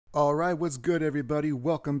All right, what's good, everybody?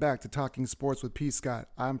 Welcome back to Talking Sports with P. Scott.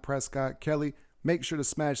 I'm Prescott Kelly. Make sure to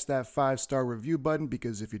smash that 5-star review button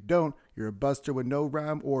because if you don't, you're a buster with no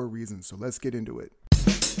rhyme or reason. So let's get into it.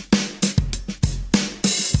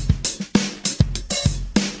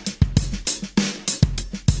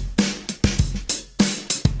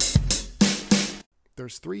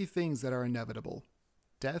 There's three things that are inevitable: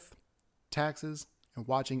 death, taxes, and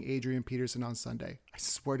watching Adrian Peterson on Sunday. I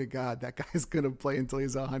swear to God, that guy's going to play until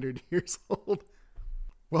he's 100 years old.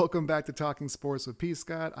 Welcome back to Talking Sports with P.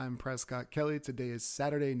 Scott. I'm Prescott Kelly. Today is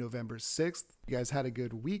Saturday, November 6th. You guys had a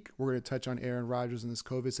good week. We're going to touch on Aaron Rodgers and this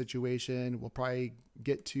COVID situation. We'll probably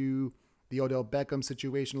get to the Odell Beckham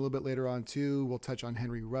situation a little bit later on too. We'll touch on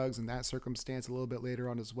Henry Ruggs and that circumstance a little bit later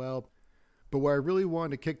on as well. But where I really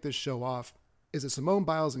wanted to kick this show off is that Simone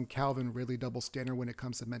Biles and Calvin Ridley double standard when it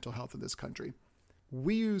comes to mental health in this country.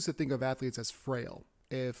 We used to think of athletes as frail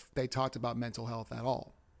if they talked about mental health at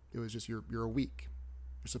all. It was just you're weak.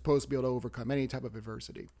 You're supposed to be able to overcome any type of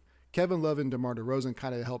adversity. Kevin Love and DeMar DeRozan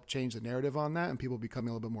kind of helped change the narrative on that and people becoming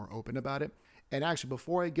a little bit more open about it. And actually,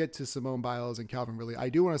 before I get to Simone Biles and Calvin Ridley, I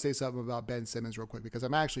do want to say something about Ben Simmons real quick because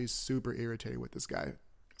I'm actually super irritated with this guy.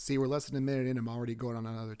 See, we're less than a minute in, I'm already going on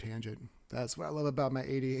another tangent. That's what I love about my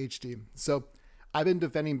ADHD. So I've been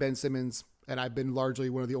defending Ben Simmons, and I've been largely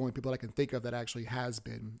one of the only people that I can think of that actually has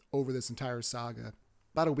been over this entire saga.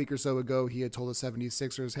 About a week or so ago, he had told the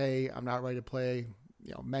 76ers, hey, I'm not ready to play.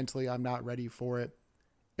 Mentally, I'm not ready for it.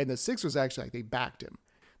 And the Sixers actually, they backed him.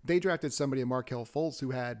 They drafted somebody, Markelle Fultz, who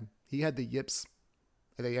had the yips,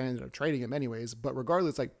 and they ended up trading him anyways. But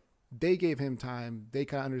regardless, they gave him time. They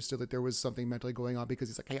kind of understood that there was something mentally going on because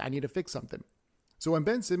he's like, hey, I need to fix something. So when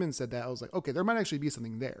Ben Simmons said that, I was like, okay, there might actually be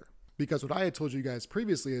something there. Because what I had told you guys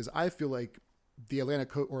previously is I feel like Philadelphia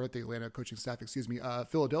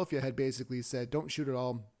had basically said, don't shoot at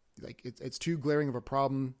all. Like it's too glaring of a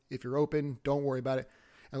problem. If you're open, don't worry about it.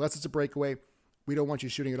 Unless it's a breakaway, we don't want you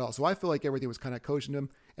shooting at all. So I feel like everything was kind of coaching him.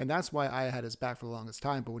 And that's why I had his back for the longest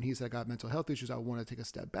time. But when he said I got mental health issues, I want to take a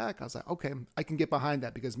step back. I was like, okay, I can get behind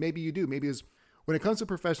that because maybe you do. Maybe it's when it comes to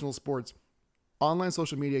professional sports, online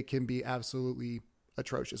social media can be absolutely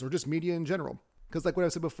atrocious, or just media in general. Because like what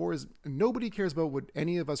I've said before is nobody cares about what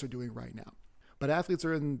any of us are doing right now. But athletes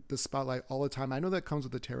are in the spotlight all the time. I know that comes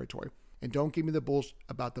with the territory. And don't give me the bullshit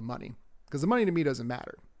about the money. Because the money to me doesn't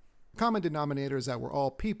matter. Common denominator is that we're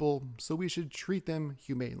all people, so we should treat them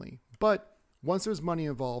humanely. But once there's money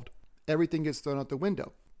involved, everything gets thrown out the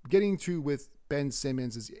window. Getting to with Ben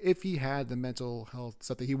Simmons is if he had the mental health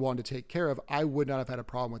stuff that he wanted to take care of, I would not have had a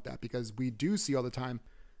problem with that. Because we do see all the time,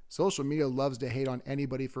 social media loves to hate on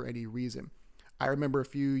anybody for any reason. I remember a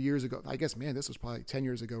few years ago, I guess, this was probably 10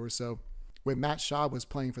 years ago or so, when Matt Schaub was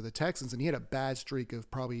playing for the Texans, and he had a bad streak of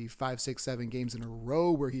probably 5, 6, 7 games in a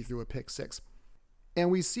row where he threw a pick six. And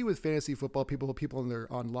we see with fantasy football, people in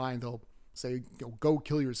their online, they'll say, go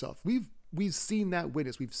kill yourself. We've seen that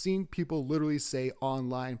witness. We've seen people literally say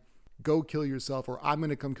online, go kill yourself, or I'm going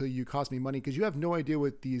to come kill you, cost me money, because you have no idea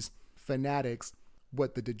what these fanatics,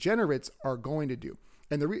 what the degenerates are going to do.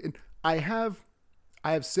 And I have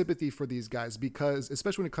sympathy for these guys because,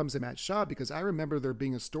 especially when it comes to Matt Schaub, because I remember there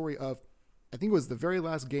being a story of, I think it was the very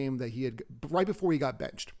last game that he had, right before he got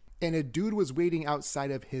benched. And a dude was waiting outside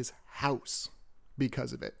of his house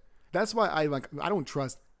because of it. That's why I don't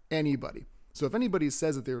trust anybody. So if anybody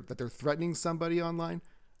says that they're threatening somebody online,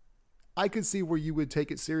 I could see where you would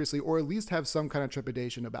take it seriously or at least have some kind of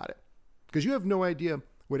trepidation about it. Because you have no idea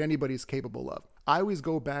what anybody's capable of. I always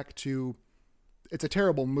go back to, it's a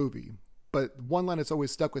terrible movie, but one line that's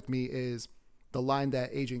always stuck with me is the line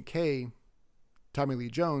that Agent K, Tommy Lee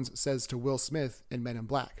Jones, says to Will Smith in Men in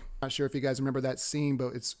Black. Not sure if you guys remember that scene,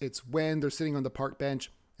 but it's when they're sitting on the park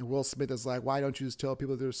bench and Will Smith is like, why don't you just tell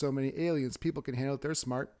people there's so many aliens? People can handle it. They're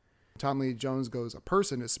smart. Tommy Lee Jones goes, a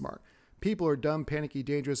person is smart. People are dumb, panicky,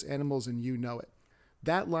 dangerous animals, and you know it.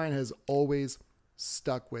 That line has always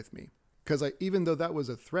stuck with me because even though that was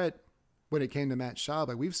a threat when it came to Matt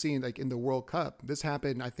Schaub, we've seen in the World Cup, this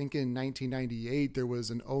happened, I think in 1998, there was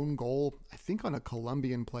an own goal, I think on a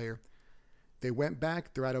Colombian player. They went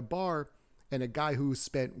back, they're at a bar, and a guy who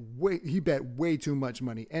bet way too much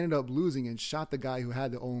money, ended up losing and shot the guy who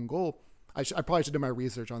had the own goal. I probably should do my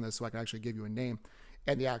research on this so I can actually give you a name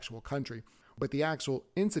and the actual country. But the actual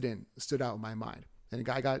incident stood out in my mind. And a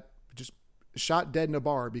guy got just shot dead in a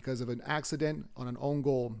bar because of an accident on an own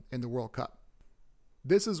goal in the World Cup.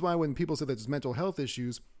 This is why when people say that there's mental health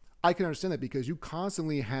issues, I can understand that because you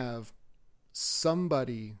constantly have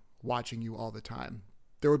somebody watching you all the time.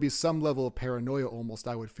 There would be some level of paranoia almost,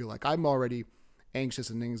 I would feel like. I'm already anxious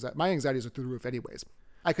and my anxieties are through the roof anyways.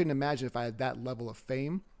 I couldn't imagine if I had that level of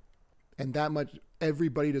fame and that much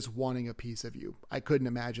everybody just wanting a piece of you. I couldn't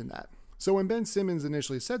imagine that. So when Ben Simmons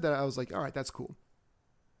initially said that, I was like, all right, that's cool.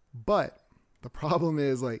 But the problem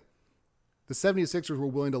is, like, the 76ers were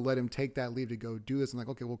willing to let him take that leave to go do this. I'm like,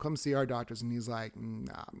 okay, well, come see our doctors. And he's like,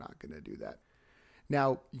 nah, I'm not going to do that.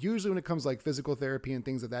 Now, usually when it comes to like physical therapy and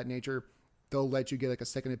things of that nature, they'll let you get like a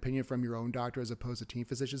second opinion from your own doctor as opposed to team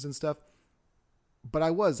physicians and stuff. But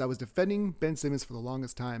I was defending Ben Simmons for the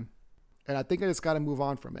longest time. And I think I just got to move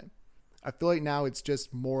on from it. I feel like now it's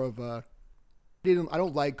just more of a, I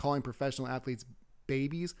don't like calling professional athletes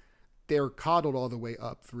babies. They're coddled all the way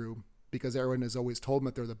up through because everyone has always told them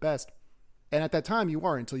that they're the best. And at that time you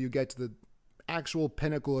are until you get to the actual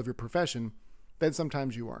pinnacle of your profession. Then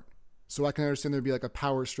sometimes you aren't. So I can understand there'd be like a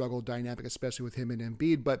power struggle dynamic, especially with him and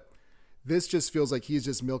Embiid. But this just feels like he's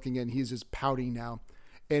just milking it and he's just pouting now.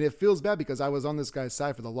 And it feels bad because I was on this guy's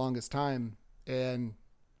side for the longest time. And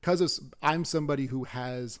because I'm somebody who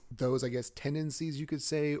has those, I guess, tendencies, you could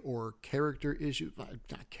say, or character issues.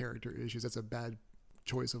 Not character issues. That's a bad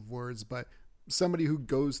choice of words. But somebody who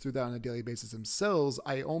goes through that on a daily basis themselves,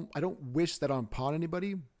 I don't wish that upon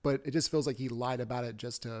anybody, but it just feels like he lied about it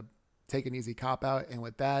just to take an easy cop out. And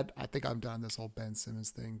with that, I think I'm done this whole Ben Simmons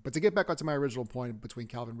thing. But to get back onto my original point between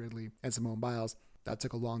Calvin Ridley and Simone Biles, that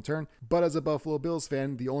took a long turn. But as a Buffalo Bills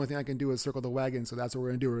fan, the only thing I can do is circle the wagon. So that's what we're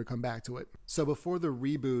going to do. We're going to come back to it. So before the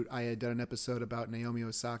reboot, I had done an episode about Naomi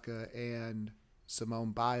Osaka and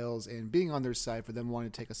Simone Biles and being on their side for them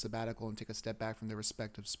wanting to take a sabbatical and take a step back from their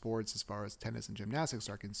respective sports as far as tennis and gymnastics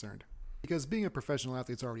are concerned. Because being a professional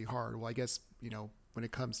athlete is already hard. Well, I guess, when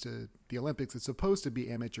it comes to the Olympics, it's supposed to be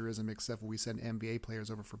amateurism, except when we send NBA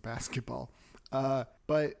players over for basketball.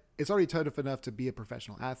 But it's already tough enough to be a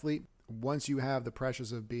professional athlete. Once you have the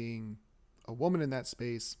pressures of being a woman in that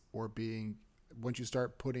space once you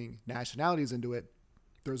start putting nationalities into it,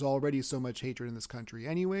 there's already so much hatred in this country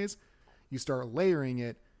anyways. You start layering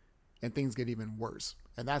it and things get even worse.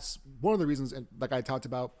 And that's one of the reasons, and like I talked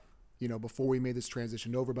about, before we made this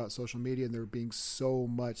transition over about social media and there being so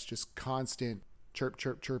much just constant chirp,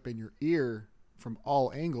 chirp, chirp in your ear from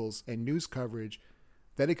all angles and news coverage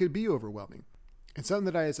that it could be overwhelming. And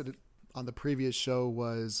something that I said on the previous show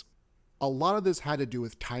was a lot of this had to do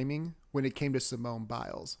with timing when it came to Simone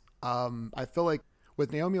Biles. I feel like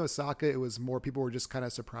with Naomi Osaka, it was more people were just kind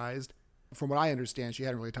of surprised. From what I understand, she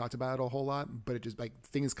hadn't really talked about it a whole lot, but it just like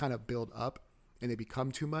things kind of build up and they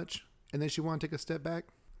become too much. And then she wanted to take a step back.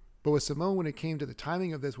 But with Simone, when it came to the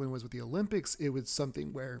timing of this, when it was with the Olympics, it was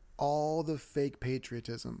something where all the fake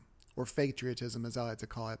patriotism, or fake patriotism as I like to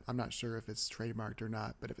call it, I'm not sure if it's trademarked or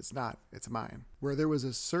not, but if it's not, it's mine, where there was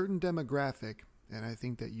a certain demographic, and I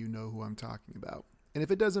think that you know who I'm talking about. And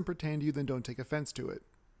if it doesn't pertain to you, then don't take offense to it.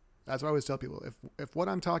 That's what I always tell people. If what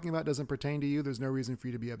I'm talking about doesn't pertain to you, there's no reason for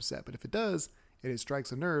you to be upset. But if it does, and it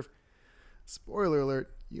strikes a nerve, spoiler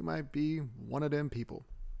alert, you might be one of them people.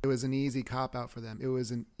 It was an easy cop-out for them. It was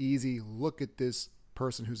an easy look at this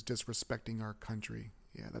person who's disrespecting our country.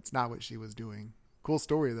 Yeah, that's not what she was doing. Cool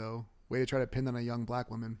story, though. Way to try to pin on a young black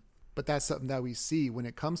woman. But that's something that we see when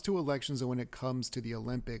it comes to elections and when it comes to the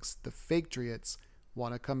Olympics. The fatriots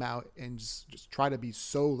want to come out and just try to be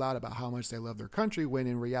so loud about how much they love their country when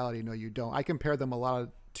in reality, no, you don't. I compare them a lot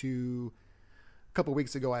to a couple of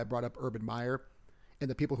weeks ago, I brought up Urban Meyer and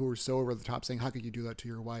the people who were so over the top saying, how could you do that to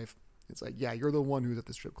your wife? It's like, yeah, you're the one who's at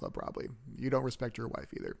the strip club probably. You don't respect your wife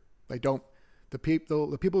either. Like the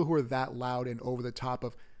people who are that loud and over the top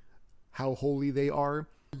of how holy they are,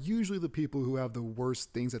 usually the people who have the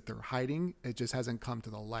worst things that they're hiding. It just hasn't come to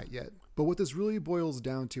the light yet. But what this really boils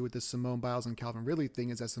down to with this Simone Biles and Calvin Ridley thing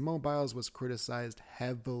is that Simone Biles was criticized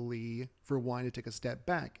heavily for wanting to take a step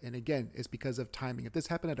back. And again, it's because of timing. If this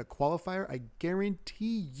happened at a qualifier, I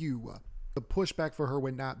guarantee you the pushback for her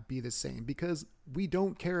would not be the same because we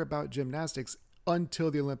don't care about gymnastics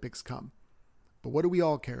until the Olympics come. But what do we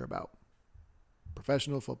all care about?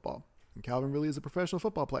 Professional football. And Calvin Ridley is a professional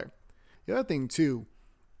football player. The other thing too,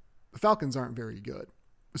 the Falcons aren't very good.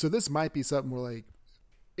 So this might be something where like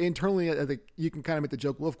internally, I think you can kind of make the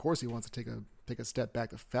joke, well, of course he wants to take a step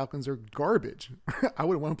back. The Falcons are garbage. I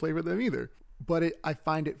wouldn't want to play for them either. But I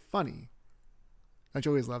find it funny. Don't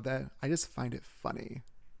you always love that? I just find it funny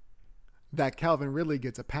that Calvin Ridley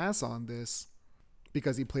gets a pass on this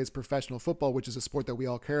because he plays professional football, which is a sport that we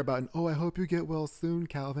all care about. And, oh, I hope you get well soon,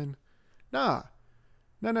 Calvin. No.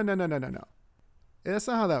 That's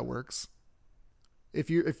not how that works. If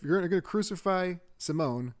you're going to crucify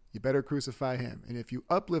Simone, you better crucify him. And if you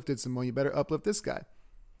uplifted Simone, you better uplift this guy.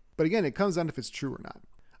 But again, it comes down to if it's true or not.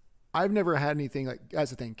 I've never had anything like,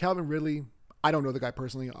 that's the thing. Calvin Ridley, I don't know the guy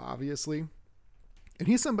personally, obviously. And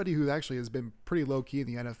he's somebody who actually has been pretty low key in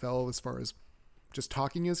the NFL as far as just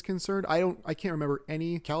talking is concerned, I can't remember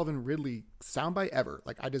any Calvin Ridley soundbite ever.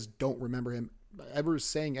 Like, I just don't remember him ever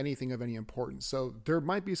saying anything of any importance. So there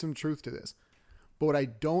might be some truth to this. But what I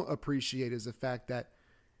don't appreciate is the fact that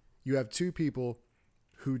you have two people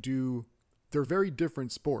who they're very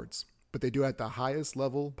different sports, but they do it at the highest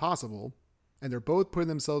level possible. And they're both putting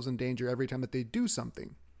themselves in danger every time that they do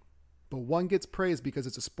something. But one gets praised because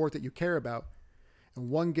it's a sport that you care about, and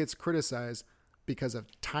one gets criticized because of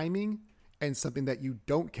timing and something that you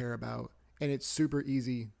don't care about. And it's super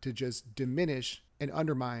easy to just diminish and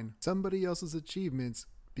undermine somebody else's achievements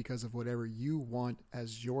because of whatever you want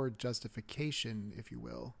as your justification, if you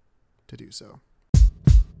will, to do so.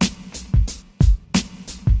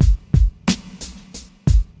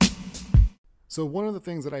 So one of the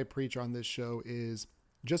things that I preach on this show is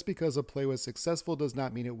just because a play was successful does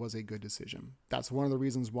not mean it was a good decision. That's one of the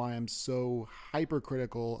reasons why I'm so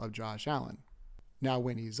hypercritical of Josh Allen. Now,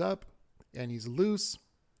 when he's up and he's loose,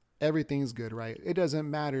 everything's good, right? It doesn't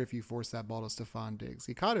matter if you force that ball to Stephon Diggs.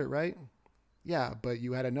 He caught it, right? Yeah, but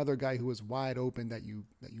you had another guy who was wide open that you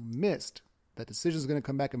missed. That decision's going to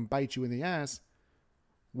come back and bite you in the ass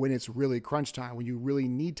when it's really crunch time, when you really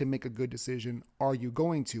need to make a good decision. Are you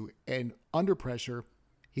going to? And under pressure,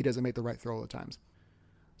 he doesn't make the right throw all the times.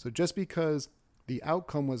 So just because the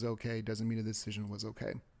outcome was okay doesn't mean the decision was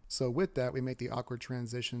okay. So with that, we make the awkward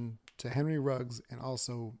transition to Henry Ruggs and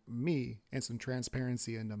also me, and some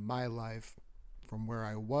transparency into my life from where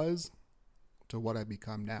I was to what I've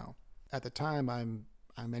become now. At the time, I'm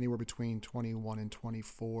anywhere between 21 and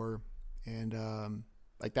 24, and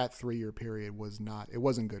like that 3-year period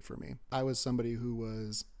wasn't good for me. I was somebody who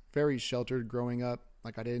was very sheltered growing up.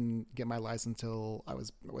 Like, I didn't get my license until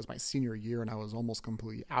it was my senior year, and I was almost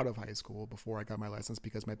completely out of high school before I got my license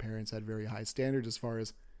because my parents had very high standards as far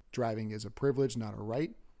as driving is a privilege, not a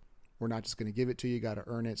right. We're not just going to give it to you. You got to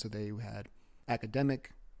earn it. So they had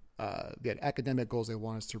academic goals they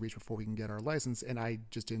want us to reach before we can get our license. And I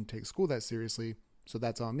just didn't take school that seriously. So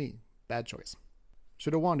that's on me. Bad choice.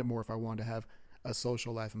 Should have wanted more if I wanted to have a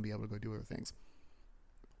social life and be able to go do other things.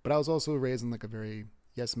 But I was also raised in like a very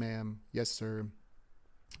yes ma'am, yes sir.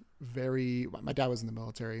 My dad was in the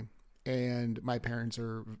military, and my parents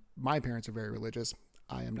are very religious.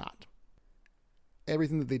 I am not.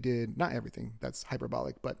 Everything that they did, not everything, that's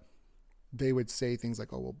hyperbolic, but they would say things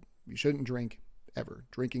like, oh, well, you shouldn't drink ever.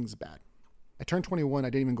 Drinking's bad. I turned 21. I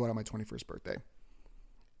didn't even go out on my 21st birthday.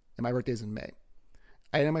 And my birthday's in May.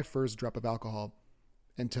 I didn't have my first drop of alcohol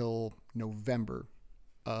until November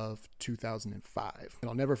of 2005. And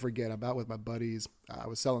I'll never forget, I'm out with my buddies. I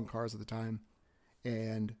was selling cars at the time.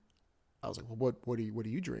 And I was like, well, what do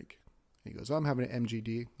you drink? And he goes, oh, I'm having an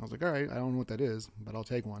MGD. I was like, all right, I don't know what that is, but I'll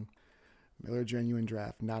take one. Miller Genuine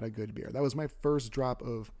Draft, not a good beer. That was my first drop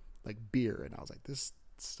of like beer. And I was like, this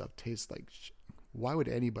stuff tastes like shit. Why would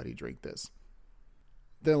anybody drink this?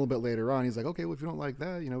 Then a little bit later on, he's like, okay, well, if you don't like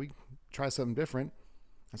that, we can try something different.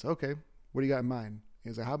 I said, okay, what do you got in mind?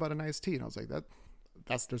 He's like, how about an iced tea? And I was like,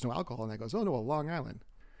 there's no alcohol. And he goes, oh no, a Long Island.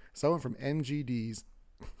 So I went from MGDs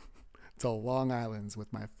to Long Islands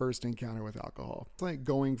with my first encounter with alcohol. It's like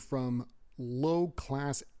going from low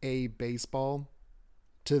class A baseball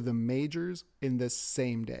to the majors in the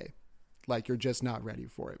same day. Like, you're just not ready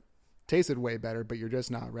for it. Tasted way better, but you're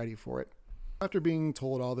just not ready for it. After being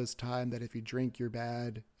told all this time that if you drink, you're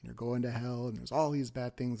bad, and you're going to hell, and there's all these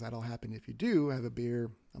bad things that'll happen if you do have a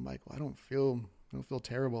beer, I'm like, well, I don't feel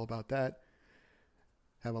terrible about that.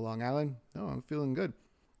 Have a Long Island? No, I'm feeling good.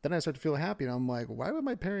 Then I start to feel happy, and I'm like, why would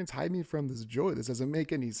my parents hide me from this joy? This doesn't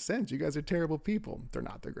make any sense. You guys are terrible people. They're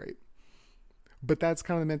not. They're great. But that's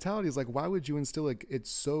kind of the mentality, is like, why would you instill it?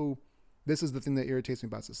 This is the thing that irritates me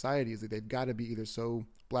about society, is that they've got to be either so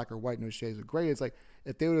black or white, no shades of gray. It's like,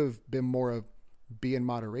 if they would have been more of be in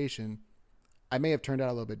moderation, I may have turned out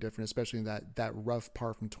a little bit different, especially in that rough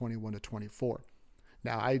part from 21 to 24.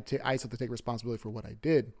 Now, I still have to take responsibility for what I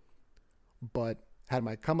did, but had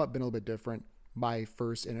my come up been a little bit different, my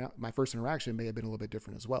first interaction may have been a little bit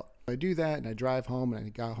different as well. I do that, and I drive home, and I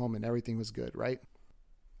got home, and everything was good, right?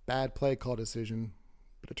 Bad play call decision,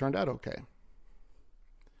 but it turned out okay.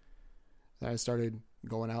 Then I started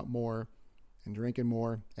going out more and drinking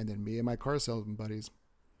more, and then me and my car salesman buddies,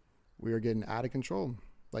 we were getting out of control.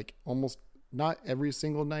 Like, almost not every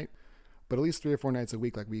single night, but at least 3 or 4 nights a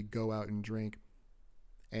week, like, we'd go out and drink.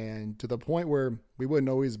 And to the point where we wouldn't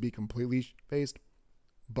always be completely faced,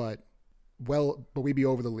 but we'd be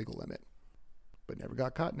over the legal limit. But never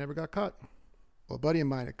got caught. Well, a buddy of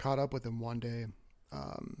mine had caught up with him one day.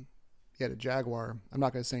 He had a Jaguar. I'm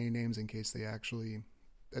not going to say any names in case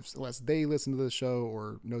unless they listen to the show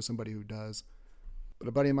or know somebody who does. But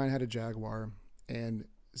a buddy of mine had a Jaguar, and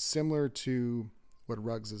similar to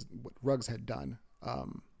what Ruggs had done.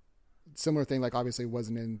 Similar thing, like obviously it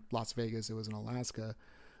wasn't in Las Vegas, it was in Alaska,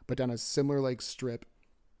 but down a similar like strip,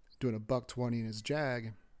 doing a $120 in his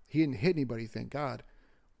Jag. He didn't hit anybody, thank God,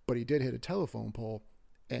 but he did hit a telephone pole,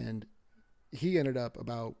 and he ended up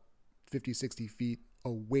about 50, 60 feet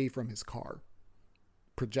away from his car,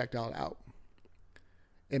 projectile out,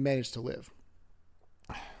 and managed to live.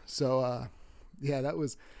 So, yeah, that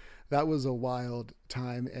was a wild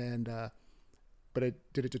time. And, but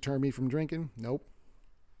did it deter me from drinking? Nope.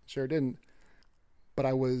 Sure didn't. But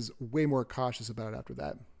I was way more cautious about it after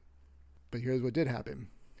that. But here's what did happen.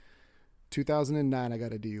 2009, I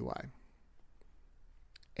got a DUI.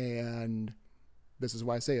 And this is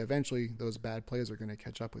why I say eventually those bad plays are going to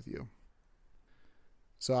catch up with you.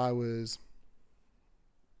 So I was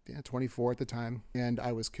 24 at the time, and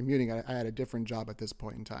I was commuting. I had a different job at this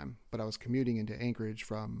point in time, but I was commuting into Anchorage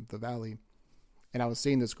from the Valley, and I was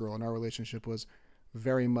seeing this girl, and our relationship was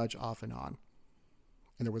very much off and on.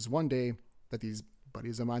 And there was one day that these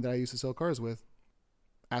buddies of mine that I used to sell cars with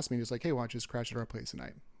asked me, just like, hey, why don't you just crash at our place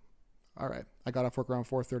tonight? All right. I got off work around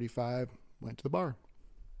 4:35, went to the bar.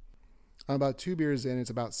 I'm about 2 beers in,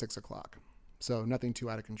 it's about 6 o'clock. So nothing too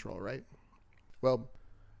out of control, right? Well,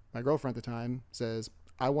 my girlfriend at the time says,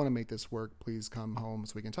 I want to make this work. Please come home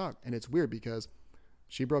so we can talk. And it's weird because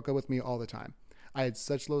she broke up with me all the time. I had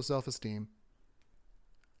such low self-esteem.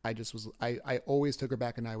 I always took her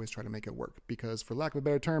back, and I always tried to make it work because, for lack of a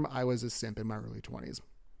better term, I was a simp in my early 20s.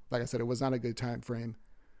 Like I said, it was not a good time frame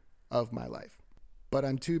of my life. But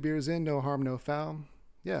I'm 2 beers in, no harm, no foul.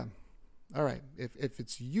 Yeah. All right. If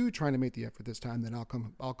it's you trying to make the effort this time, then I'll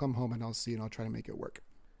come home and I'll see, and I'll try to make it work.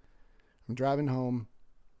 I'm driving home.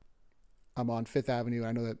 I'm on 5th Avenue.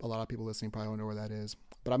 I know that a lot of people listening probably don't know where that is,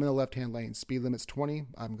 but I'm in the left-hand lane. Speed limit's 20.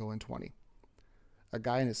 I'm going 20. A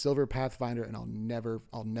guy in a silver Pathfinder, and I'll never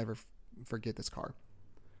forget this car,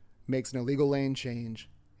 makes an illegal lane change,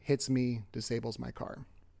 hits me, disables my car.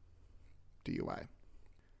 DUI.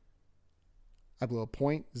 I blew a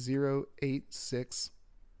 .086.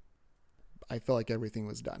 I felt like everything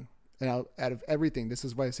was done. And out of everything, this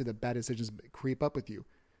is why I say that bad decisions creep up with you.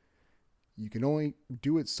 You can only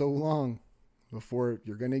do it so long before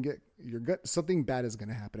you're going to get something bad is going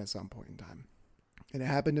to happen at some point in time. And it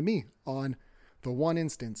happened to me on the one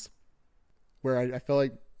instance where I felt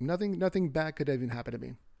like nothing bad could even happen to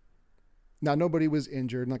me. Now, nobody was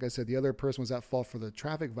injured. And like I said, the other person was at fault for the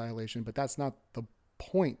traffic violation, but that's not the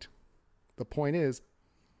point. The point is,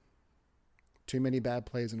 too many bad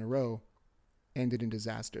plays in a row ended in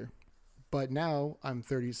disaster. But now I'm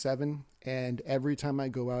 37, and every time I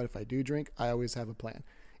go out, if I do drink, I always have a plan.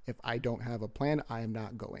 If I don't have a plan, I am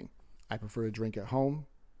not going. I prefer to drink at home.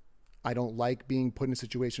 I don't like being put in a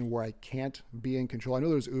situation where I can't be in control. I know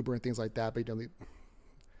there's Uber and things like that, but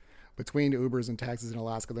between Ubers and taxis in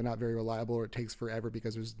Alaska, they're not very reliable, or it takes forever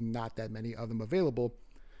because there's not that many of them available.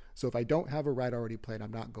 So if I don't have a ride already planned,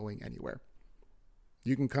 I'm not going anywhere.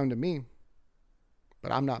 You can come to me,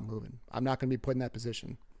 but I'm not moving. I'm not going to be put in that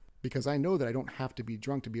position because I know that I don't have to be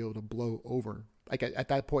drunk to be able to blow over. Like at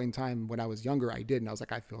that point in time when I was younger, I did. And I was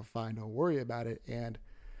like, I feel fine. Don't worry about it. And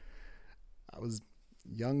I was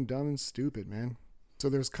young, dumb, and stupid, man. So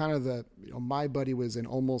there's kind of my buddy was in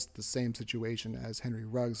almost the same situation as Henry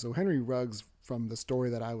Ruggs. So Henry Ruggs, from the story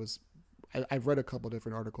that I've read a couple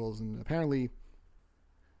different articles, and apparently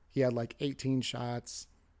he had like 18 shots,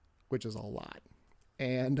 which is a lot.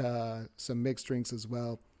 And some mixed drinks as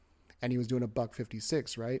well. And he was doing a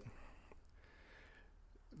 $156, right?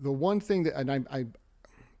 The one thing that, and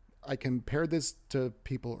I compared this to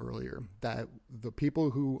people earlier, that the people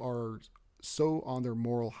who are so on their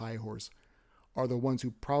moral high horse are the ones who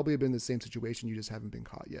probably have been in the same situation, you just haven't been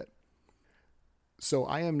caught yet. So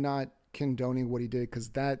I am not condoning what he did, because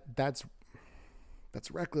that's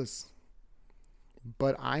reckless.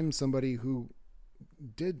 But I'm somebody who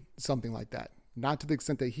did something like that. Not to the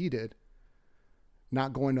extent that he did,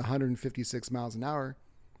 not going to 156 miles an hour,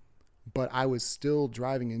 but I was still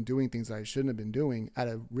driving and doing things that I shouldn't have been doing at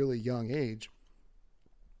a really young age.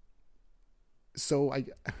 So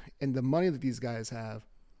and the money that these guys have,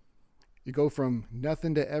 you go from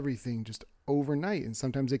nothing to everything just overnight. And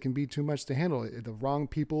sometimes it can be too much to handle. The wrong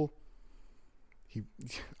people.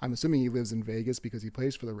 I'm assuming he lives in Vegas because he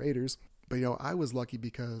plays for the Raiders. But I was lucky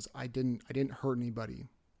because I didn't hurt anybody.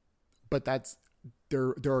 But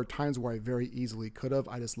there are times where I very easily could have.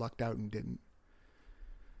 I just lucked out and didn't.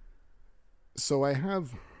 So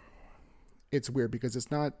it's weird because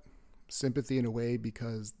it's not sympathy in a way,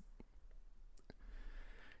 because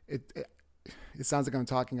it sounds like I'm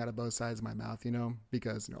talking out of both sides of my mouth,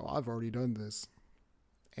 because, I've already done this.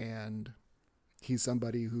 And he's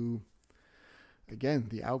somebody who again,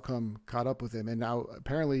 the outcome caught up with him. And now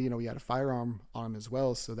apparently, he had a firearm on him as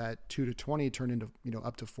well. So that 2 to 20 turned into,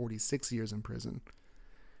 up to 46 years in prison.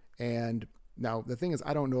 And now the thing is,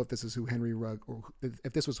 I don't know if this is who Henry Ruggs, or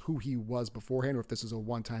if this was who he was beforehand, or if this is a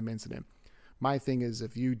one-time incident. My thing is,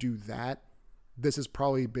 if you do that, this has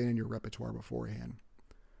probably been in your repertoire beforehand.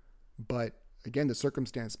 But again, the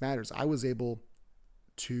circumstance matters. I was able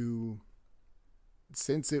to,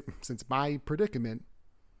 since my predicament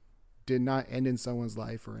did not end in someone's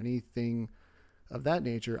life or anything of that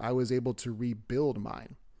nature, I was able to rebuild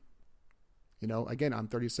mine. Again, I'm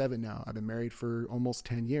 37 now. I've been married for almost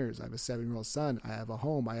 10 years. I have a 7-year-old son. I have a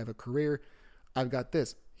home. I have a career. I've got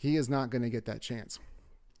this. He is not going to get that chance.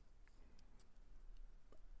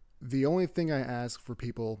 The only thing I ask for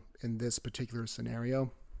people in this particular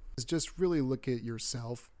scenario is just really look at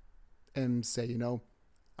yourself and say,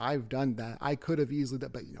 I've done that. I could have easily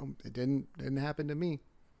done, but it didn't happen to me.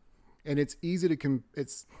 And it's easy to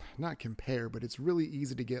it's not compare, but it's really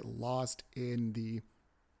easy to get lost in the,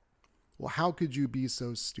 well, how could you be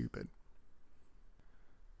so stupid?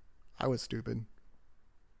 I was stupid.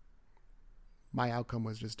 My outcome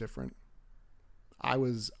was just different. I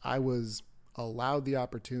was allowed the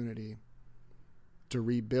opportunity to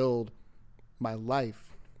rebuild my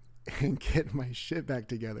life and get my shit back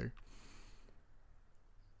together.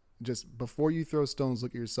 Just before you throw stones,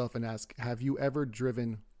 look at yourself and ask, have you ever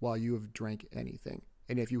driven while you have drank anything?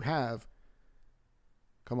 And if you have,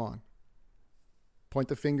 come on, point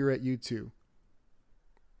the finger at you too.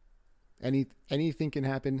 Anything can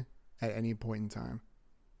happen at any point in time.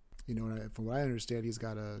 And from what I understand, he's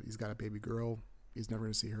got a baby girl. He's never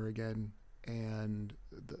going to see her again. And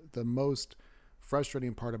the most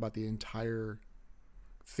frustrating part about the entire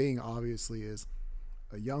thing, obviously, is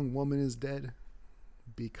a young woman is dead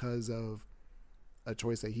because of a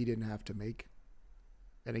choice that he didn't have to make.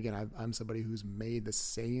 And again, I'm somebody who's made the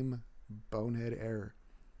same bonehead error.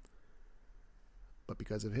 But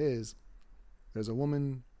because of his, there's a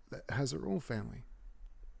woman that has her own family.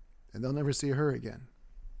 And they'll never see her again.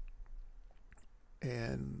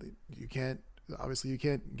 And you can't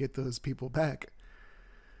get those people back.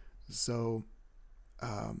 So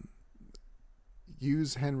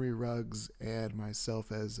use Henry Ruggs and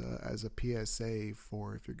myself as a PSA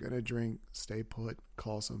for, if you're going to drink, stay put,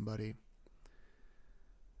 call somebody.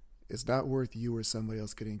 It's not worth you or somebody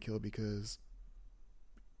else getting killed because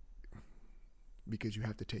you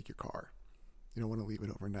have to take your car. You don't want to leave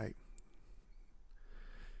it overnight.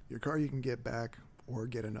 Your car you can get back or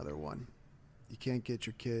get another one. You can't get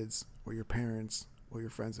your kids or your parents or your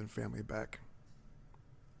friends and family back.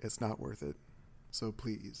 It's not worth it. So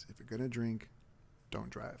please, if you're going to drink, don't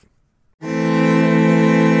drive.